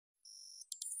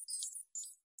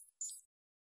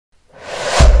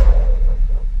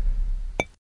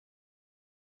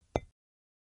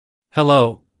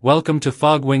Hello, welcome to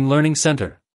Fogwing Learning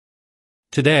Center.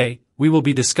 Today, we will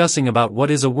be discussing about what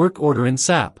is a work order in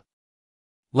SAP.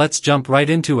 Let's jump right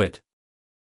into it.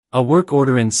 A work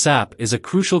order in SAP is a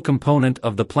crucial component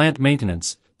of the plant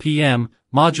maintenance (PM)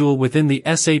 module within the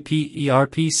SAP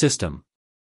ERP system.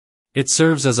 It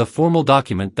serves as a formal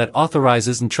document that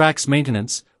authorizes and tracks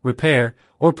maintenance, repair,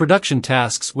 or production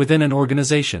tasks within an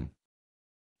organization.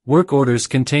 Work orders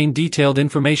contain detailed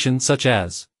information such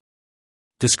as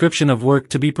description of work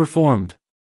to be performed,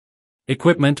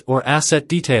 equipment or asset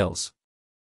details,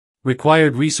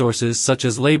 required resources such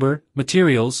as labor,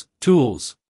 materials,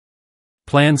 tools,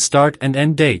 planned start and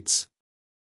end dates,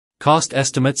 cost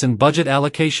estimates and budget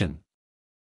allocation,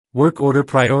 work order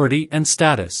priority and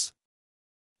status.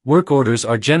 Work orders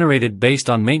are generated based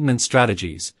on maintenance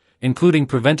strategies, including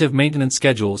preventive maintenance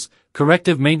schedules,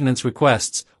 corrective maintenance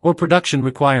requests, or production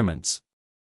requirements.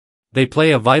 They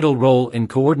play a vital role in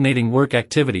coordinating work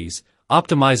activities,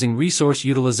 optimizing resource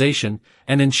utilization,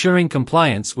 and ensuring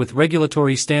compliance with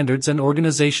regulatory standards and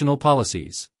organizational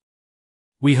policies.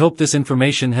 We hope this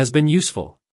information has been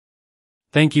useful.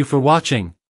 Thank you for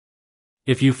watching.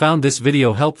 If you found this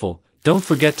video helpful, don't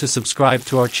forget to subscribe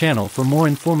to our channel for more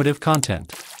informative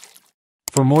content.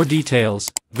 For more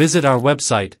details, visit our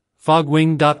website,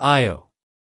 fogwing.io.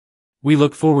 We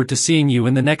look forward to seeing you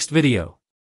in the next video.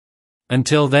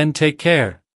 Until then, take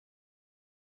care.